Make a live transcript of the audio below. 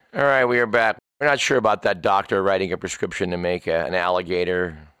All right, we are back. We're not sure about that doctor writing a prescription to make an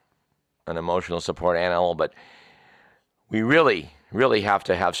alligator an emotional support animal, but we really have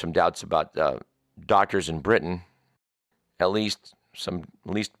to have some doubts about doctors in Britain. At least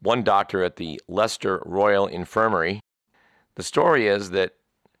one doctor at the Leicester Royal Infirmary. The story is that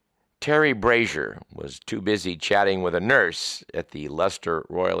Terry Brazier was too busy chatting with a nurse at the Leicester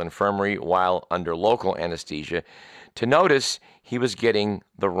Royal Infirmary while under local anesthesia to notice he was getting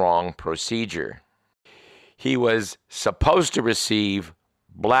the wrong procedure. He was supposed to receive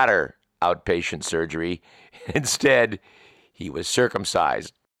bladder outpatient surgery. Instead, he was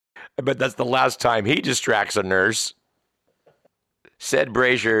circumcised. I bet that's the last time he distracts a nurse. Said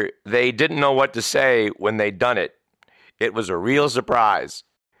Brazier, they didn't know what to say when they'd done it. It was a real surprise.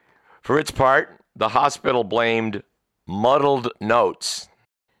 For its part, the hospital blamed muddled notes.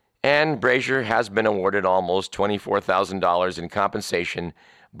 And Brazier has been awarded almost $24,000 in compensation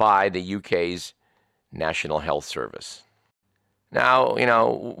by the UK's National Health Service. Now,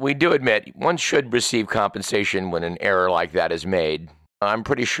 we do admit one should receive compensation when an error like that is made. I'm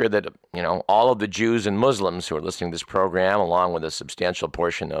pretty sure that, all of the Jews and Muslims who are listening to this program, along with a substantial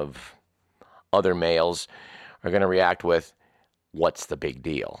portion of other males, are going to react with, what's the big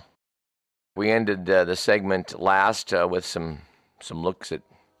deal? We ended the segment last with some looks at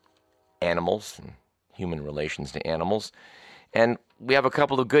animals and human relations to animals. And we have a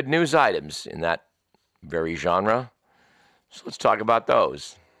couple of good news items in that very genre. So let's talk about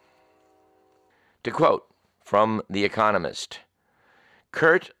those. To quote from The Economist,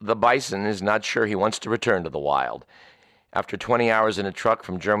 Kurt the bison is not sure he wants to return to the wild. After 20 hours in a truck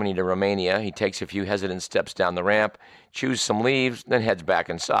from Germany to Romania, he takes a few hesitant steps down the ramp, chews some leaves, then heads back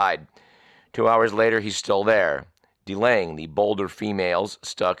inside. 2 hours later, he's still there, delaying the bolder females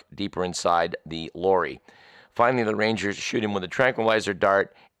stuck deeper inside the lorry. Finally, the rangers shoot him with a tranquilizer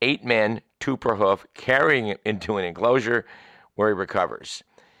dart, 8 men, 2 per hoof, carrying him into an enclosure where he recovers.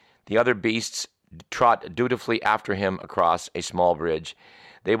 The other beasts trot dutifully after him across a small bridge.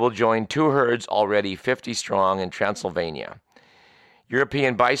 They will join 2 herds already 50 strong in Transylvania.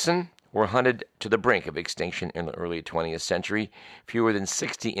 European bison were hunted to the brink of extinction in the early 20th century. Fewer than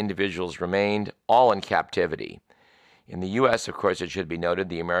 60 individuals remained, all in captivity. In the U.S., of course, it should be noted,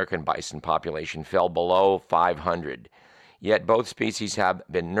 the American bison population fell below 500. Yet both species have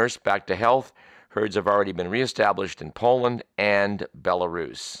been nursed back to health. Herds have already been reestablished in Poland and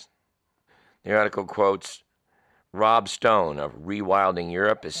Belarus. The article quotes Rob Stone of Rewilding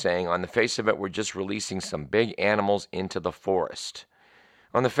Europe as saying, on the face of it, we're just releasing some big animals into the forest.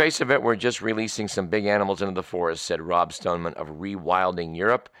 On the face of it, we're just releasing some big animals into the forest, said Rob Stoneman of Rewilding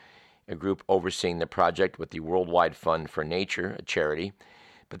Europe, a group overseeing the project with the Worldwide Fund for Nature, a charity.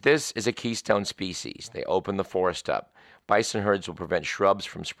 But this is a keystone species. They open the forest up. Bison herds will prevent shrubs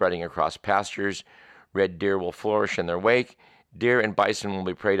from spreading across pastures. Red deer will flourish in their wake. Deer and bison will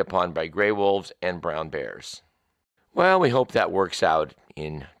be preyed upon by gray wolves and brown bears. Well, we hope that works out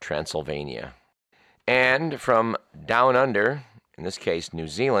in Transylvania. And from down under, in this case New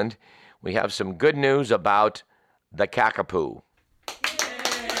Zealand, we have some good news about the kakapoo.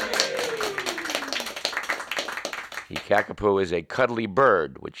 The kakapoo is a cuddly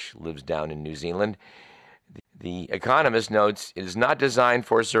bird which lives down in New Zealand. The Economist notes it is not designed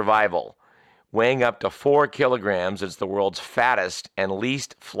for survival. Weighing up to 4 kilograms, it's the world's fattest and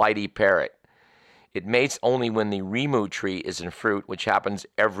least flighty parrot. It mates only when the rimu tree is in fruit, which happens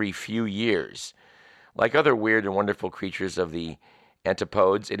every few years. Like other weird and wonderful creatures of the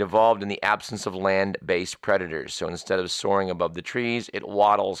antipodes, it evolved in the absence of land-based predators. So instead of soaring above the trees, it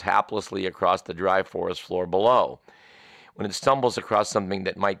waddles haplessly across the dry forest floor below. When it stumbles across something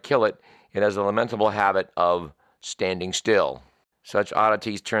that might kill it, it has a lamentable habit of standing still. Such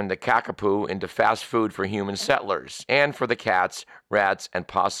oddities turned the kakapoo into fast food for human settlers and for the cats, rats, and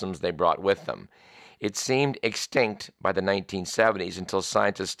possums they brought with them. It seemed extinct by the 1970s until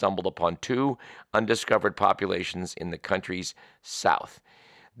scientists stumbled upon 2 undiscovered populations in the country's south.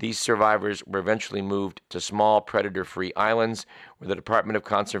 These survivors were eventually moved to small predator-free islands where the Department of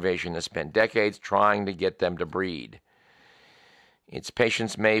Conservation has spent decades trying to get them to breed. Its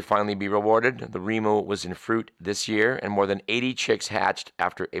patience may finally be rewarded. The rimu was in fruit this year, and more than 80 chicks hatched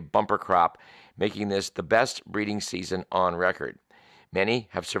after a bumper crop, making this the best breeding season on record. Many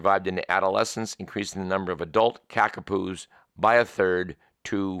have survived into adolescence, increasing the number of adult kakapoos by a third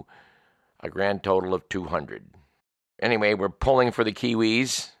to a grand total of 200. Anyway, we're pulling for the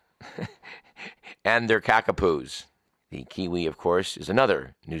Kiwis and their kakapoos. The kiwi, of course, is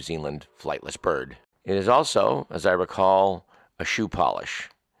another New Zealand flightless bird. It is also, as I recall, a shoe polish.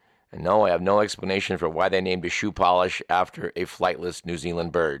 And no, I have no explanation for why they named a shoe polish after a flightless New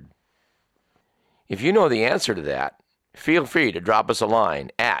Zealand bird. If you know the answer to that, feel free to drop us a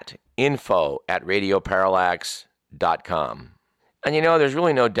line at info@radioparallax.com. And there's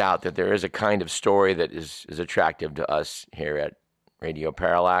really no doubt that there is a kind of story that is attractive to us here at Radio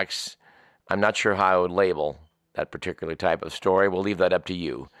Parallax. I'm not sure how I would label that particular type of story. We'll leave that up to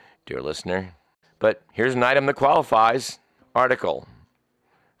you, dear listener. But here's an item that qualifies. Article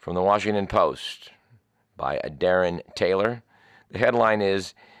from the Washington Post by Darren Taylor. The headline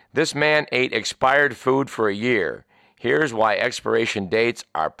is, "This man ate expired food for a year. Here's why expiration dates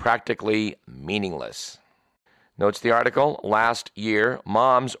are practically meaningless." Notes the article, last year,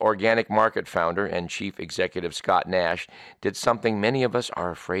 Mom's Organic Market founder and chief executive Scott Nash did something many of us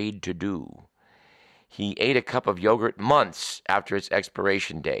are afraid to do. He ate a cup of yogurt months after its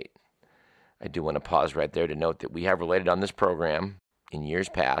expiration date. I do want to pause right there to note that we have related on this program in years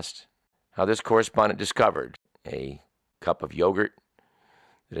past how this correspondent discovered a cup of yogurt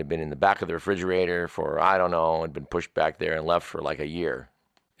that had been in the back of the refrigerator for, had been pushed back there and left for like a year.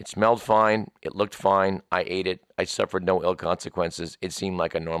 It smelled fine. It looked fine. I ate it. I suffered no ill consequences. It seemed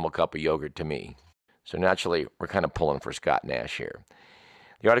like a normal cup of yogurt to me. So naturally, we're kind of pulling for Scott Nash here.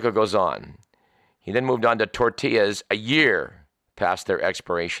 The article goes on. He then moved on to tortillas a year past their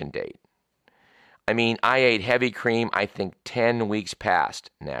expiration date. I ate heavy cream, I think 10 weeks past,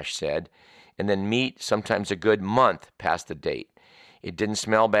 Nash said, and then meat sometimes a good month past the date. It didn't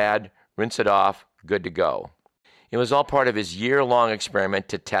smell bad. Rinse it off. Good to go. It was all part of his year-long experiment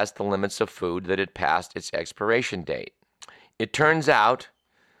to test the limits of food that had passed its expiration date. It turns out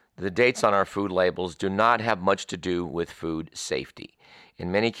the dates on our food labels do not have much to do with food safety.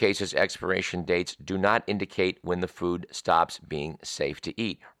 In many cases, expiration dates do not indicate when the food stops being safe to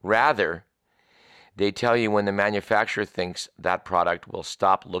eat. Rather, they tell you when the manufacturer thinks that product will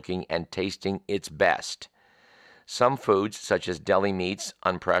stop looking and tasting its best. Some foods, such as deli meats,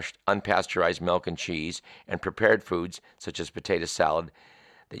 unpasteurized milk and cheese, and prepared foods, such as potato salad,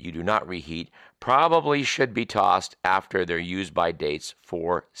 that you do not reheat, probably should be tossed after their use-by dates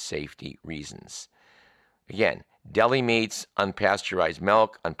for safety reasons. Again, deli meats, unpasteurized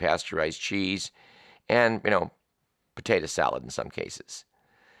milk, unpasteurized cheese, and, potato salad in some cases.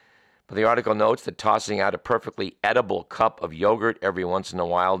 But the article notes that tossing out a perfectly edible cup of yogurt every once in a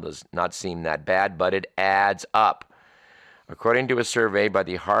while does not seem that bad, but it adds up. According to a survey by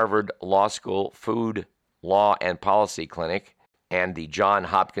the Harvard Law School Food, Law, and Policy Clinic and the Johns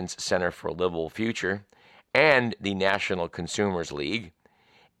Hopkins Center for a Livable Future and the National Consumers League,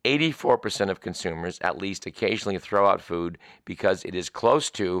 84% of consumers at least occasionally throw out food because it is close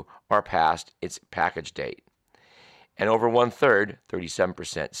to or past its package date. And over one-third,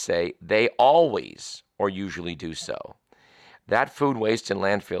 37%, say they always or usually do so. That food waste in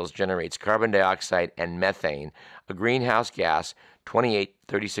landfills generates carbon dioxide and methane, a greenhouse gas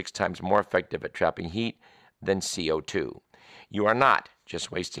 36 times more effective at trapping heat than CO2. You are not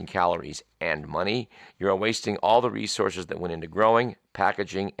just wasting calories and money. You are wasting all the resources that went into growing,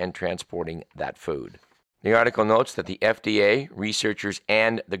 packaging, and transporting that food. The article notes that the FDA, researchers,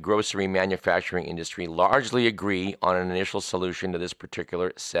 and the grocery manufacturing industry largely agree on an initial solution to this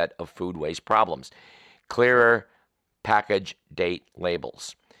particular set of food waste problems: clearer package date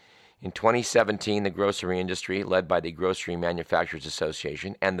labels. In 2017, the grocery industry, led by the Grocery Manufacturers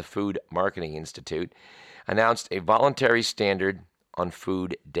Association and the Food Marketing Institute, announced a voluntary standard on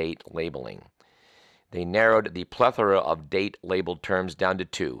food date labeling. They narrowed the plethora of date-labeled terms down to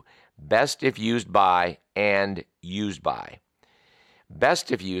two: best if used by and used by.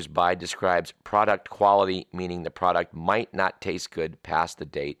 Best if used by describes product quality, meaning the product might not taste good past the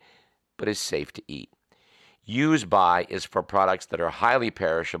date, but is safe to eat. Used by is for products that are highly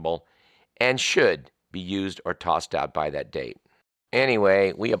perishable and should be used or tossed out by that date.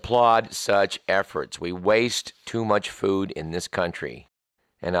 Anyway, we applaud such efforts. We waste too much food in this country.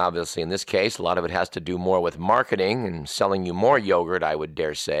 And obviously, in this case, a lot of it has to do more with marketing and selling you more yogurt, I would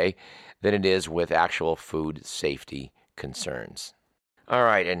dare say, than it is with actual food safety concerns. All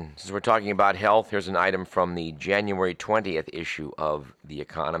right, and since we're talking about health, here's an item from the January 20th issue of The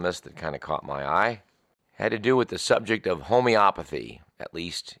Economist that kind of caught my eye. It had to do with the subject of homeopathy, at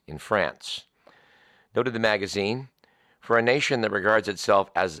least in France. Noted the magazine, for a nation that regards itself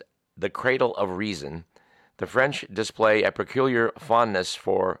as the cradle of reason, the French display a peculiar fondness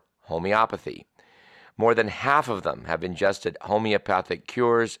for homeopathy. More than half of them have ingested homeopathic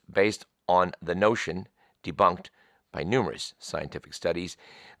cures based on the notion, debunked by numerous scientific studies,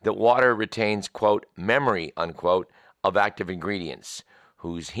 that water retains, quote, memory, unquote, of active ingredients,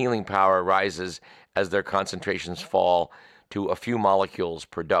 whose healing power rises as their concentrations fall to a few molecules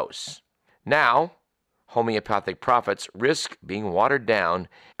per dose. Now, homeopathic profits risk being watered down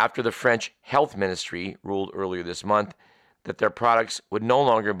after the French Health Ministry ruled earlier this month that their products would no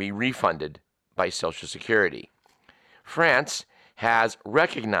longer be refunded by Social Security. France has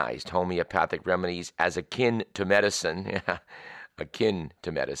recognized homeopathic remedies as akin to medicine,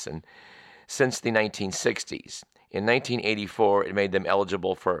 since the 1960s. In 1984, it made them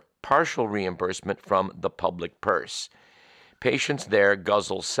eligible for partial reimbursement from the public purse. Patients there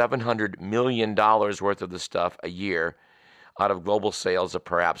guzzle $700 million worth of the stuff a year out of global sales of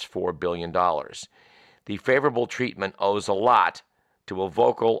perhaps $4 billion. The favorable treatment owes a lot to a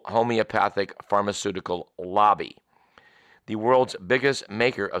vocal homeopathic pharmaceutical lobby. The world's biggest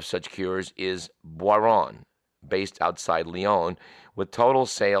maker of such cures is Boiron, based outside Lyon, with total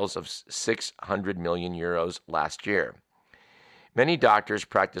sales of 600 million euros last year. Many doctors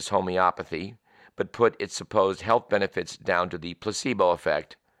practice homeopathy, but put its supposed health benefits down to the placebo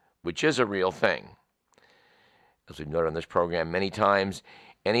effect, which is a real thing. As we've noted on this program many times,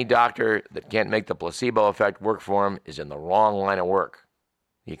 any doctor that can't make the placebo effect work for him is in the wrong line of work.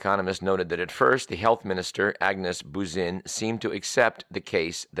 The Economist noted that at first, the health minister, Agnès Buzyn, seemed to accept the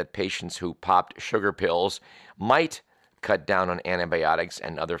case that patients who popped sugar pills might cut down on antibiotics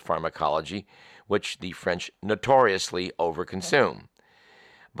and other pharmacology, which the French notoriously overconsume.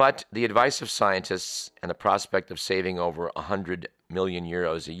 But the advice of scientists and the prospect of saving over 100 million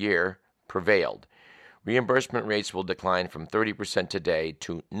euros a year prevailed. Reimbursement rates will decline from 30% today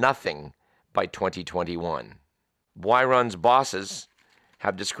to nothing by 2021. Boiron's bosses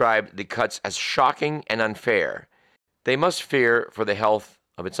have described the cuts as shocking and unfair. They must fear for the health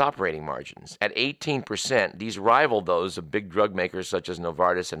of its operating margins. At 18%, these rival those of big drug makers such as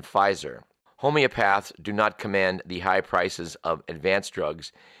Novartis and Pfizer. Homeopaths do not command the high prices of advanced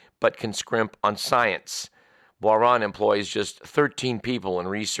drugs, but can scrimp on science. Boiron employs just 13 people in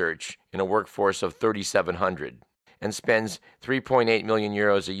research in a workforce of 3,700 and spends 3.8 million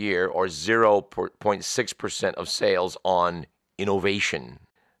euros a year, or 0.6% of sales, on innovation.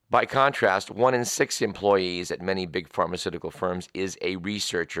 By contrast, 1 in 6 employees at many big pharmaceutical firms is a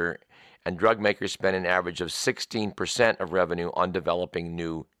researcher, and drug makers spend an average of 16% of revenue on developing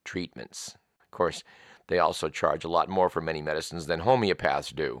new treatments. Of course, they also charge a lot more for many medicines than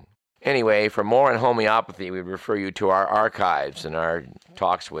homeopaths do. Anyway, for more on homeopathy, we refer you to our archives and our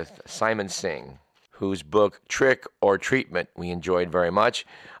talks with Simon Singh, whose book Trick or Treatment we enjoyed very much.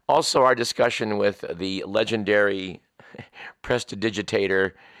 Also, our discussion with the legendary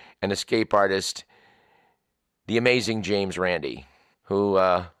prestidigitator and escape artist, the amazing James Randi, who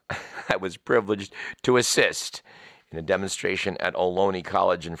I was privileged to assist in a demonstration at Ohlone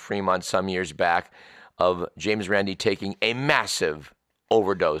College in Fremont some years back of James Randi taking a massive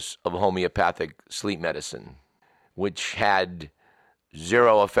overdose of homeopathic sleep medicine, which had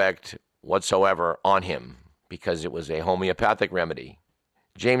zero effect whatsoever on him because it was a homeopathic remedy.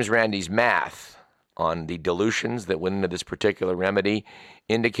 James Randi's math on the dilutions that went into this particular remedy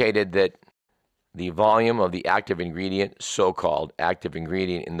indicated that the volume of the active ingredient, so-called active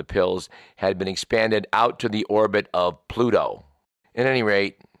ingredient in the pills, had been expanded out to the orbit of Pluto. At any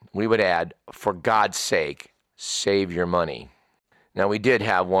rate, we would add, for God's sake, save your money. Now, we did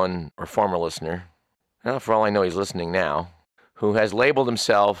have one, or former listener, well, for all I know he's listening now, who has labeled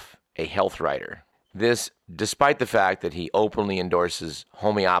himself a health writer. This, despite the fact that he openly endorses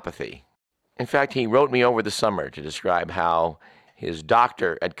homeopathy. In fact, he wrote me over the summer to describe how his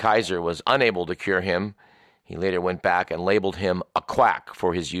doctor at Kaiser was unable to cure him. He later went back and labeled him a quack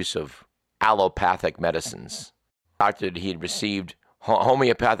for his use of allopathic medicines. The doctor that he had received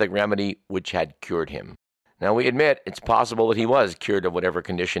homeopathic remedy which had cured him. Now, we admit it's possible that he was cured of whatever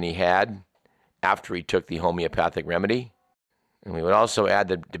condition he had after he took the homeopathic remedy. And we would also add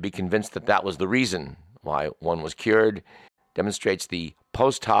that to be convinced that that was the reason why one was cured demonstrates the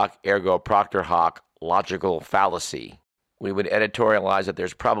post hoc ergo propter hoc logical fallacy. We would editorialize that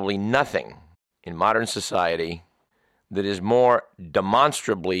there's probably nothing in modern society that is more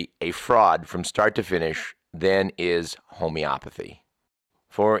demonstrably a fraud from start to finish than is homeopathy.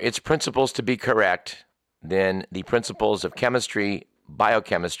 For its principles to be correct, then the principles of chemistry,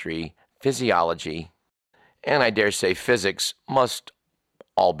 biochemistry, physiology, and I dare say physics must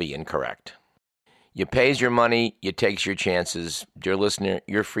all be incorrect. You pays your money, you takes your chances. Dear listener,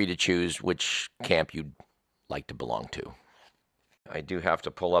 you're free to choose which camp you'd like to belong to. I do have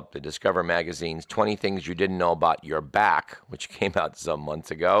to pull up the Discover magazine's 20 Things You Didn't Know About Your Back, which came out some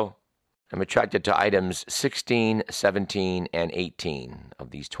months ago. I'm attracted to items 16, 17, and 18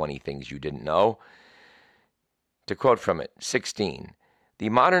 of these 20 Things You Didn't Know. To quote from it, 16, The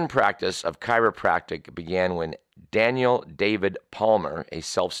modern practice of chiropractic began when Daniel David Palmer, a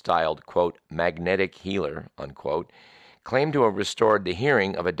self-styled, quote, magnetic healer, unquote, claimed to have restored the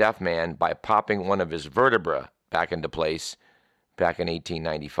hearing of a deaf man by popping one of his vertebrae back into place back in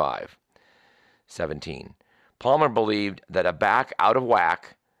 17. Palmer believed that a back out of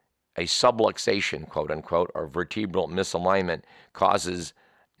whack, a subluxation, quote unquote, or vertebral misalignment causes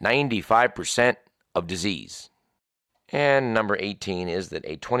 95% of disease. And number 18 is that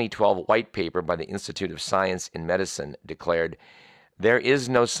a 2012 white paper by the Institute of Science in Medicine declared there is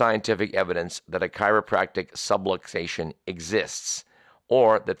no scientific evidence that a chiropractic subluxation exists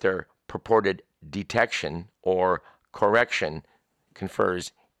or that their purported detection or correction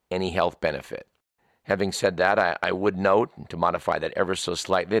confers any health benefit. Having said that, I would note, to modify that ever so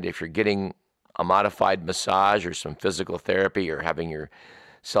slightly, that if you're getting a modified massage or some physical therapy or having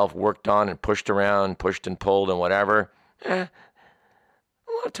yourself worked on and pushed around, pushed and pulled and whatever, a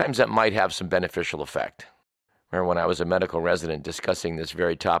lot of times that might have some beneficial effect. Remember when I was a medical resident discussing this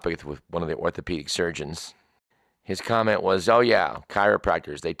very topic with one of the orthopedic surgeons, his comment was, oh yeah,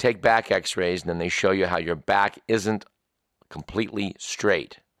 chiropractors, they take back x-rays and then they show you how your back isn't completely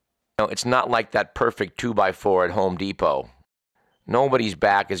straight. It's not like that perfect 2x4 at Home Depot. Nobody's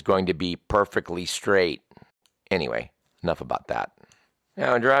back is going to be perfectly straight. Anyway, enough about that.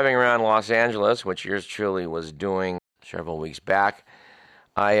 Now, driving around Los Angeles, which yours truly was doing several weeks back,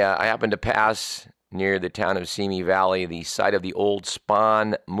 I happened to pass near the town of Simi Valley, the site of the old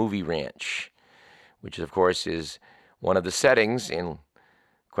Spahn movie ranch, which of course is one of the settings in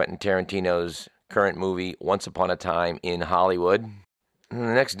Quentin Tarantino's current movie, Once Upon a Time in Hollywood. And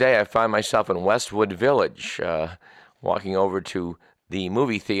the next day I find myself in Westwood Village, walking over to the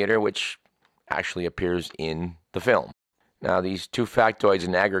movie theater, which actually appears in the film. Now, these two factoids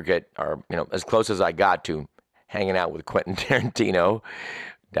in aggregate are, as close as I got to hanging out with Quentin Tarantino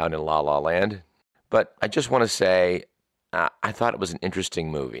down in La La Land. But I just want to say, I thought it was an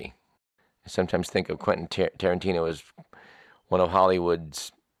interesting movie. I sometimes think of Quentin Tarantino as one of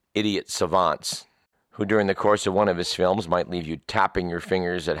Hollywood's idiot savants, who during the course of one of his films might leave you tapping your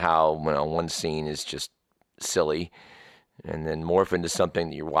fingers at how one scene is just silly, and then morph into something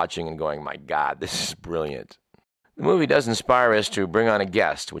that you're watching and going, my God, this is brilliant. The movie does inspire us to bring on a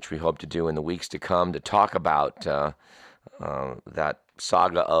guest, which we hope to do in the weeks to come, to talk about that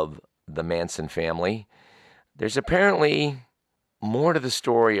saga of the Manson family. There's apparently more to the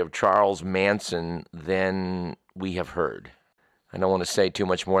story of Charles Manson than we have heard. I don't want to say too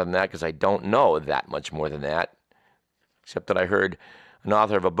much more than that because I don't know that much more than that, except that I heard an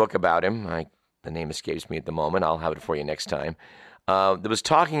author of a book about him. The name escapes me at the moment. I'll have it for you next time. That was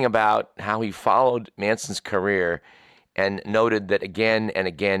talking about how he followed Manson's career and noted that again and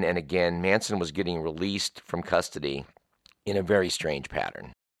again and again, Manson was getting released from custody in a very strange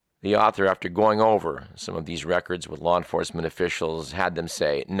pattern. The author, after going over some of these records with law enforcement officials, had them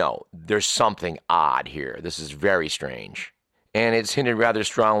say, no, there's something odd here. This is very strange. And it's hinted rather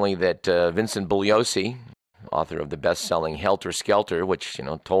strongly that Vincent Bugliosi, author of the best-selling Helter Skelter, which,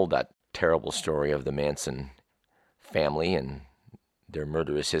 told that terrible story of the Manson family and their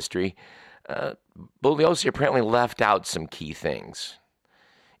murderous history, Bugliosi apparently left out some key things.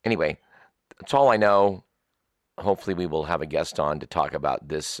 Anyway, that's all I know. Hopefully we will have a guest on to talk about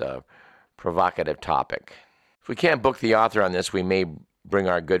this provocative topic. If we can't book the author on this, we may bring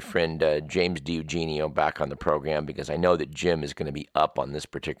our good friend James DiEugenio back on the program, because I know that Jim is going to be up on this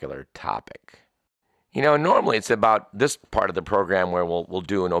particular topic. Normally it's about this part of the program where we'll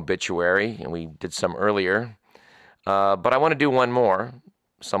do an obituary, and we did some earlier. But I want to do one more.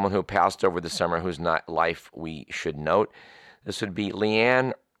 Someone who passed over the summer whose life we should note. This would be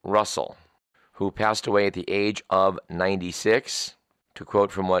Leanne Russell, who passed away at the age of 96. To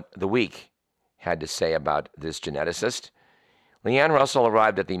quote from what The Week had to say about this geneticist, Leanne Russell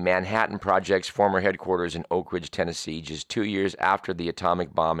arrived at the Manhattan Project's former headquarters in Oak Ridge, Tennessee, just 2 years after the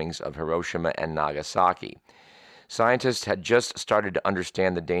atomic bombings of Hiroshima and Nagasaki. Scientists had just started to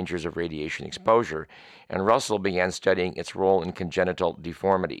understand the dangers of radiation exposure, and Russell began studying its role in congenital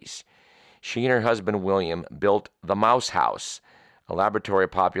deformities. She and her husband, William, built the Mouse House, a laboratory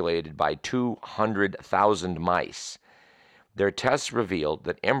populated by 200,000 mice. Their tests revealed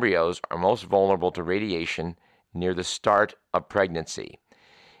that embryos are most vulnerable to radiation near the start of pregnancy.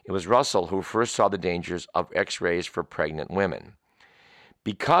 It was Russell who first saw the dangers of X-rays for pregnant women.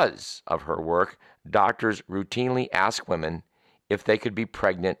 Because of her work, doctors routinely ask women if they could be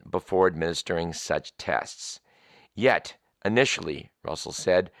pregnant before administering such tests. Yet, initially, Russell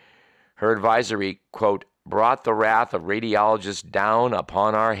said, her advisory, quote, brought the wrath of radiologists down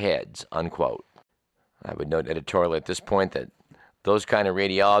upon our heads, unquote. I would note editorially at this point that those kind of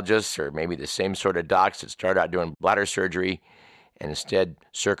radiologists, or maybe the same sort of docs that start out doing bladder surgery and instead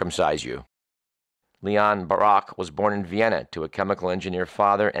circumcise you. Leon Barak was born in Vienna to a chemical engineer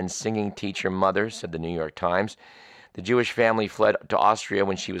father and singing teacher mother, said the New York Times. The Jewish family fled to Austria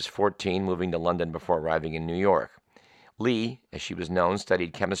when she was 14, moving to London before arriving in New York. Lee, as she was known,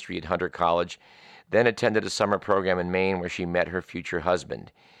 studied chemistry at Hunter College, then attended a summer program in Maine where she met her future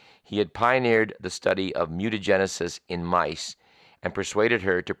husband. He had pioneered the study of mutagenesis in mice and persuaded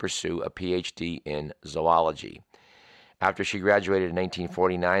her to pursue a PhD in zoology. After she graduated in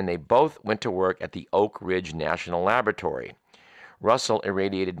 1949, they both went to work at the Oak Ridge National Laboratory. Russell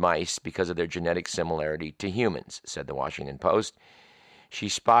irradiated mice because of their genetic similarity to humans, said the Washington Post. She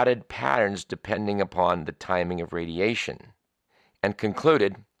spotted patterns depending upon the timing of radiation and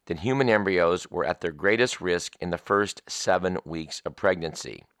concluded that human embryos were at their greatest risk in the first 7 weeks of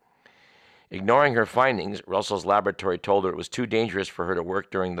pregnancy. Ignoring her findings, Russell's laboratory told her it was too dangerous for her to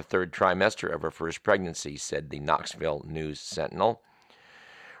work during the 3rd trimester of her first pregnancy, said the Knoxville News-Sentinel.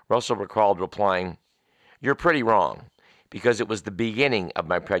 Russell recalled replying, "You're pretty wrong, because it was the beginning of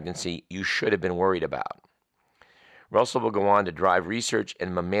my pregnancy you should have been worried about." Russell will go on to drive research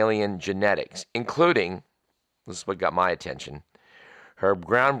in mammalian genetics, including, this is what got my attention, her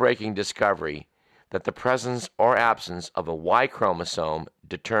groundbreaking discovery that the presence or absence of a Y chromosome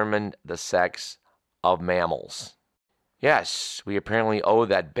determined the sex of mammals. Yes, we apparently owe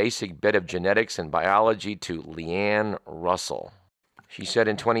that basic bit of genetics and biology to Leanne Russell. She said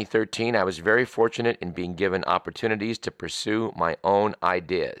in 2013, "I was very fortunate in being given opportunities to pursue my own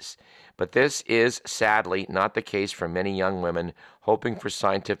ideas. But this is, sadly, not the case for many young women hoping for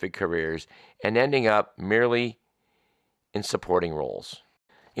scientific careers and ending up merely in supporting roles."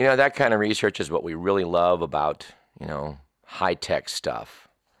 You know, that kind of research is what we really love about, high-tech stuff,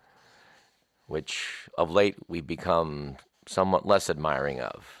 which of late we've become somewhat less admiring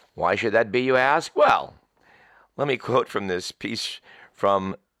of. Why should that be, you ask? Well, let me quote from this piece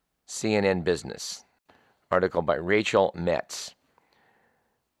from CNN Business, article by Rachel Metz.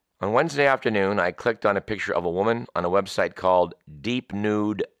 On Wednesday afternoon, I clicked on a picture of a woman on a website called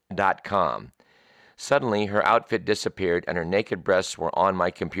deepnude.com. Suddenly, her outfit disappeared and her naked breasts were on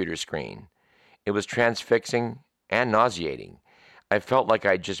my computer screen. It was transfixing and nauseating. I felt like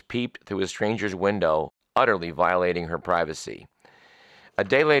I'd just peeped through a stranger's window, utterly violating her privacy. A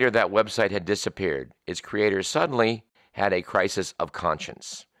day later, that website had disappeared. Its creator suddenly had a crisis of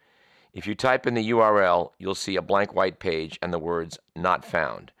conscience. If you type in the URL, you'll see a blank white page and the words "not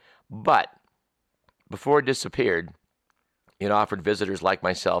found." But before it disappeared, it offered visitors like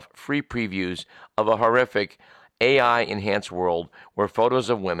myself free previews of a horrific AI-enhanced world where photos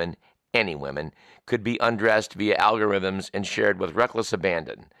of women, any women, could be undressed via algorithms and shared with reckless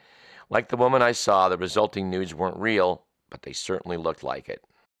abandon. Like the woman I saw, the resulting nudes weren't real, but they certainly looked like it.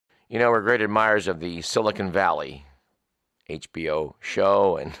 You know, we're great admirers of the Silicon Valley HBO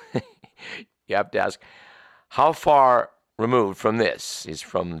show, and you have to ask, how far removed from this is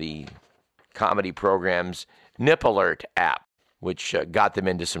from the comedy program's Nip Alert app, which got them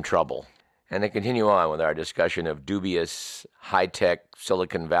into some trouble. And to continue on with our discussion of dubious, high-tech,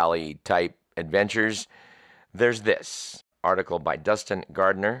 Silicon Valley-type adventures, there's this article by Dustin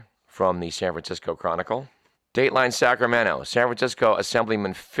Gardner from the San Francisco Chronicle. Dateline Sacramento. San Francisco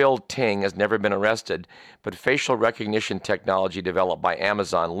Assemblyman Phil Ting has never been arrested, but facial recognition technology developed by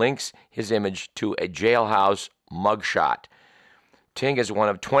Amazon links his image to a jailhouse mugshot. Ting is one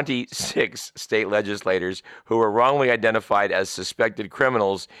of 26 state legislators who were wrongly identified as suspected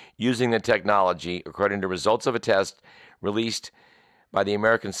criminals using the technology, according to results of a test released by the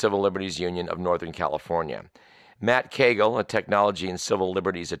American Civil Liberties Union of Northern California. Matt Cagle, a technology and civil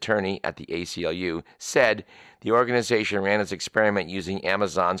liberties attorney at the ACLU, said the organization ran its experiment using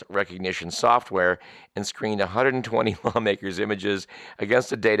Amazon's recognition software and screened 120 lawmakers' images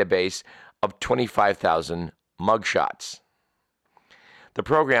against a database of 25,000 mugshots. The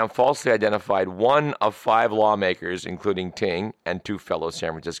program falsely identified one of 5 lawmakers, including Ting and 2 fellow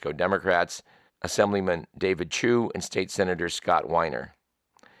San Francisco Democrats, Assemblyman David Chu and State Senator Scott Weiner.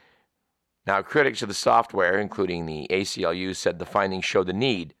 Now, critics of the software, including the ACLU, said the findings show the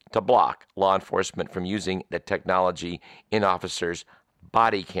need to block law enforcement from using the technology in officers'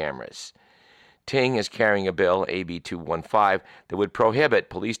 body cameras. Ting is carrying a bill, AB 215, that would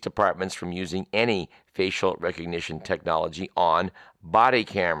prohibit police departments from using any facial recognition technology on body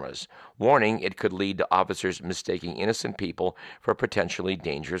cameras, warning it could lead to officers mistaking innocent people for potentially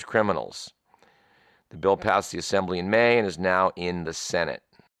dangerous criminals. The bill passed the Assembly in May and is now in the Senate.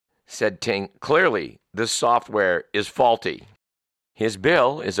 Said Ting, clearly, this software is faulty. His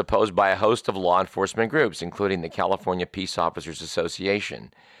bill is opposed by a host of law enforcement groups, including the California Peace Officers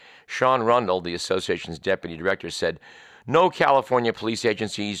Association. Sean Rundle, the association's deputy director, said, "No California police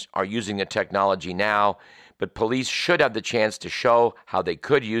agencies are using the technology now, but police should have the chance to show how they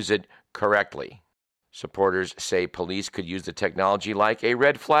could use it correctly." Supporters say police could use the technology like a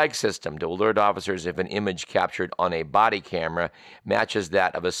red flag system to alert officers if an image captured on a body camera matches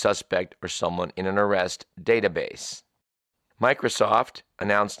that of a suspect or someone in an arrest database. Microsoft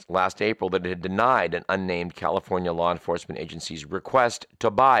announced last April that it had denied an unnamed California law enforcement agency's request to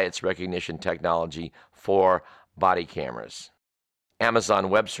buy its recognition technology for body cameras.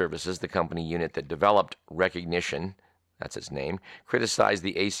 Amazon Web Services, the company unit that developed Rekognition, that's its name, criticized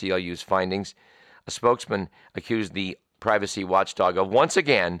the ACLU's findings. A spokesman accused the privacy watchdog of once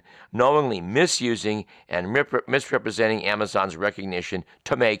again knowingly misusing and misrepresenting Amazon's Rekognition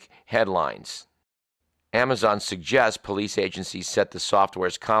to make headlines. Amazon suggests police agencies set the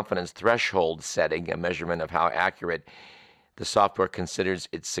software's confidence threshold setting, a measurement of how accurate the software considers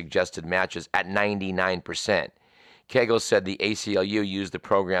its suggested matches, at 99%. Cagle said the ACLU used the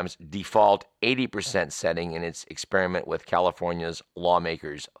program's default 80% setting in its experiment with California's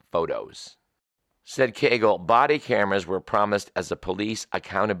lawmakers' photos. Said Cagle, body cameras were promised as a police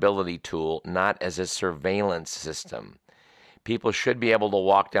accountability tool, not as a surveillance system. People should be able to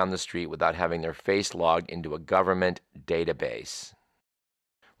walk down the street without having their face logged into a government database.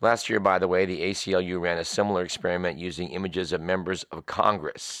 Last year, by the way, the ACLU ran a similar experiment using images of members of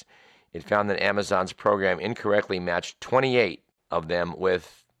Congress. It found that Amazon's program incorrectly matched 28 of them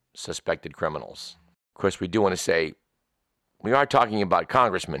with suspected criminals. Of course, we do want to say we are talking about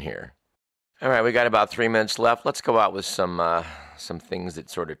congressmen here. All right, we got about 3 minutes left. Let's go out with some things that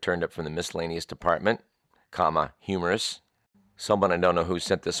sort of turned up from the miscellaneous department, humorous. Someone, I don't know who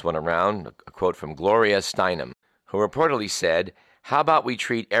sent this one around, a quote from Gloria Steinem, who reportedly said, "How about we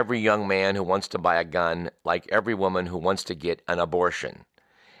treat every young man who wants to buy a gun like every woman who wants to get an abortion?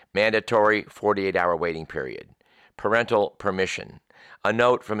 Mandatory 48-hour waiting period. Parental permission. A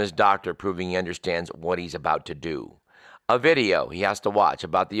note from his doctor proving he understands what he's about to do. A video he has to watch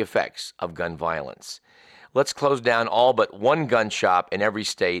about the effects of gun violence. Let's close down all but one gun shop in every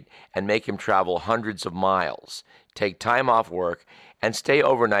state and make him travel hundreds of miles, take time off work, and stay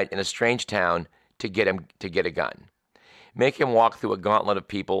overnight in a strange town to get a gun. Make him walk through a gauntlet of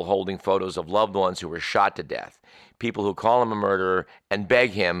people holding photos of loved ones who were shot to death, people who call him a murderer, and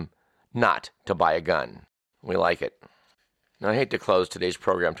beg him not to buy a gun." We like it. Now, I hate to close today's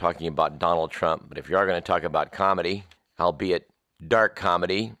program talking about Donald Trump, but if you are going to talk about comedy, albeit dark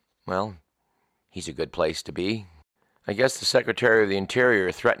comedy, well, he's a good place to be. I guess the Secretary of the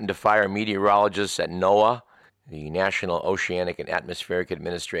Interior threatened to fire meteorologists at NOAA, the National Oceanic and Atmospheric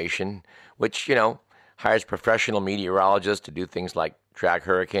Administration, which, hires professional meteorologists to do things like track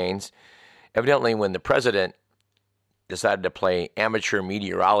hurricanes. Evidently, when the president decided to play amateur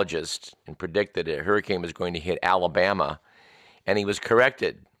meteorologist and predict that a hurricane was going to hit Alabama, and he was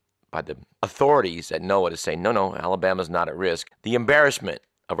corrected by the authorities at NOAA to say, no, Alabama's not at risk, the embarrassment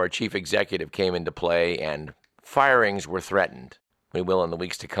of our chief executive came into play and firings were threatened. We will, in the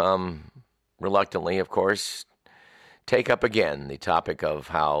weeks to come, reluctantly, of course, take up again the topic of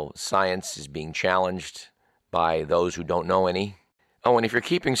how science is being challenged by those who don't know any. Oh, and if you're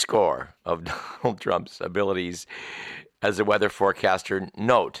keeping score of Donald Trump's abilities as a weather forecaster,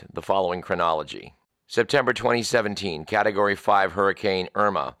 note the following chronology. September 2017, Category 5 Hurricane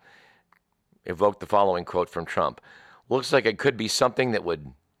Irma evoked the following quote from Trump. "Looks like it could be something that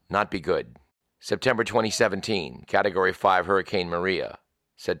would not be good." September 2017, Category 5 Hurricane Maria,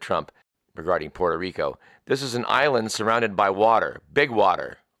 said Trump regarding Puerto Rico. "This is an island surrounded by water, big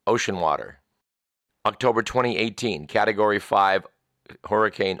water, ocean water." October 2018, Category 5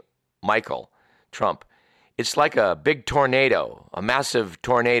 Hurricane Michael, Trump. "It's like a big tornado, a massive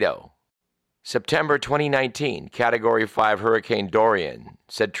tornado." September 2019, Category 5 Hurricane Dorian,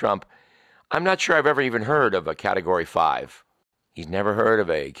 said Trump. "I'm not sure I've ever even heard of a Category 5. He's never heard of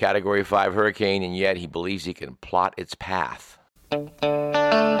a Category 5 hurricane, and yet he believes he can plot its path. All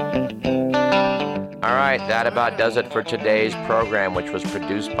right, that about does it for today's program, which was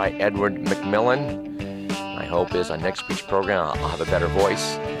produced by Edward McMillan. My hope is on next week's program I'll have a better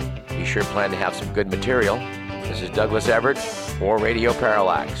voice. Be sure to plan to have some good material. This is Douglas Everett for Radio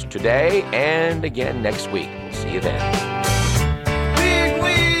Parallax, today and again next week. We'll see you then.